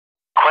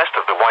request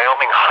of the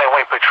Wyoming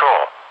Highway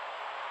Patrol.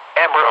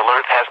 Amber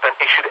Alert has been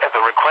issued at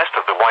the request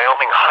of the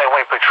Wyoming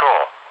Highway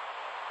Patrol.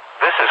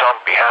 This is on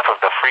behalf of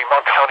the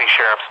Fremont County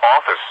Sheriff's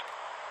Office.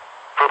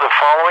 For the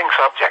following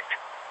subject: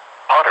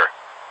 Otter,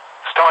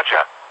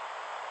 Stodja.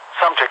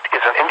 Subject is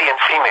an Indian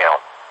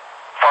female,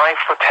 5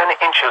 foot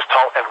 10 inches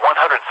tall and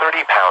 130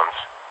 pounds.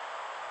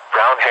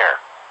 Brown hair,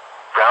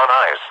 brown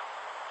eyes.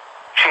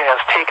 She has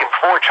taken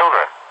 4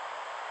 children.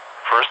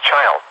 First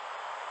child,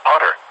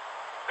 Otter,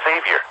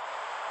 Xavier,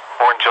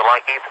 born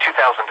July 8,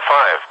 2005.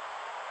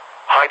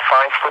 Height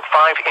 5 foot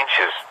 5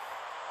 inches.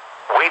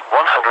 Weight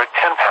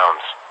 110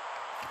 pounds.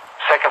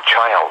 Second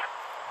child,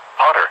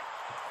 Otter,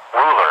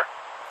 Ruler,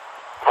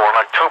 born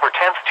October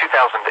 10,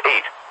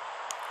 2008.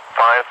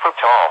 5 foot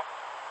tall,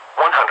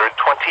 120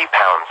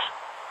 pounds.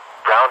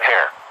 Brown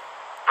hair,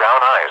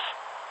 brown eyes.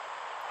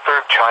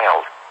 Third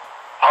child,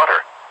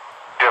 Otter,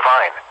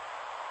 Divine,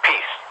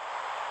 Peace,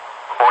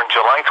 born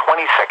July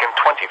 22,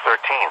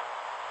 2013.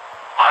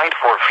 Height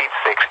 4 feet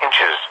 6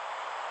 inches.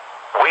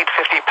 Weight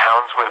 50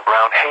 pounds with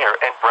brown hair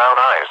and brown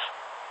eyes.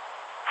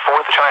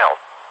 Fourth child,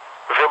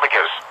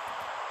 Villegas,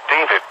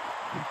 David,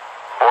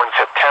 born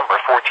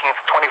September 14,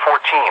 2014.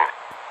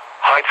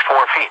 Height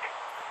 4 feet.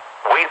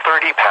 Weight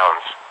 30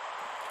 pounds.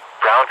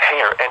 Brown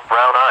hair and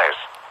brown eyes.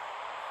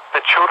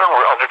 The children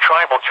were under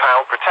Tribal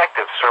Child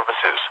Protective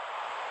Services.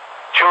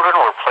 Children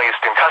were placed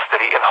in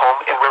custody and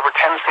home in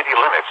Riverton city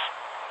limits.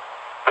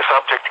 The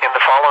subject in the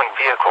following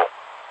vehicle: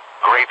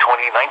 gray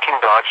 2019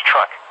 Dodge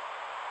truck.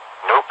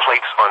 No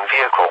plates on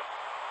vehicle.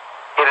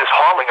 It is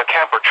hauling a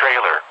camper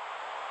trailer.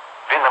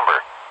 VIN number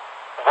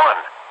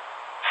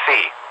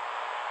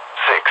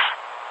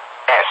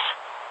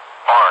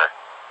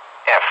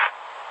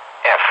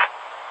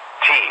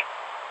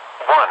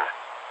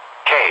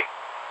 1C6SR1FFT1K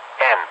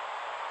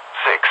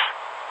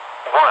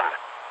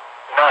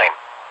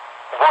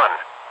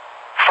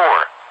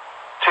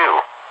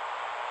N619142.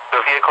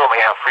 The vehicle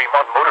may have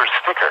Fremont Motors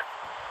sticker.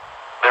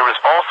 There is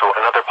also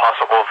another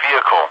possible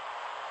vehicle,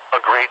 a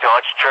gray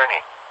Dodge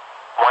Journey,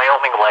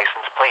 Wyoming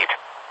license plate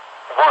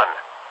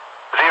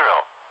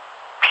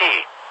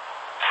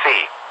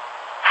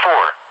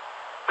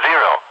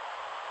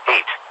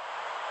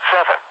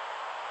 10PC4087.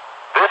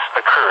 This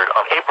occurred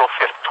on April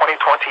 5,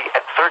 2020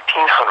 at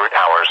 1300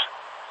 hours.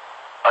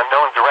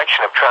 Unknown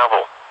direction of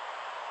travel.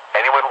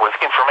 Anyone with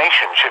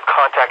information should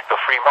contact the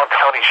Fremont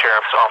County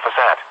Sheriff's Office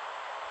at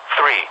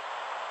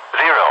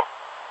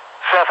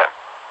 307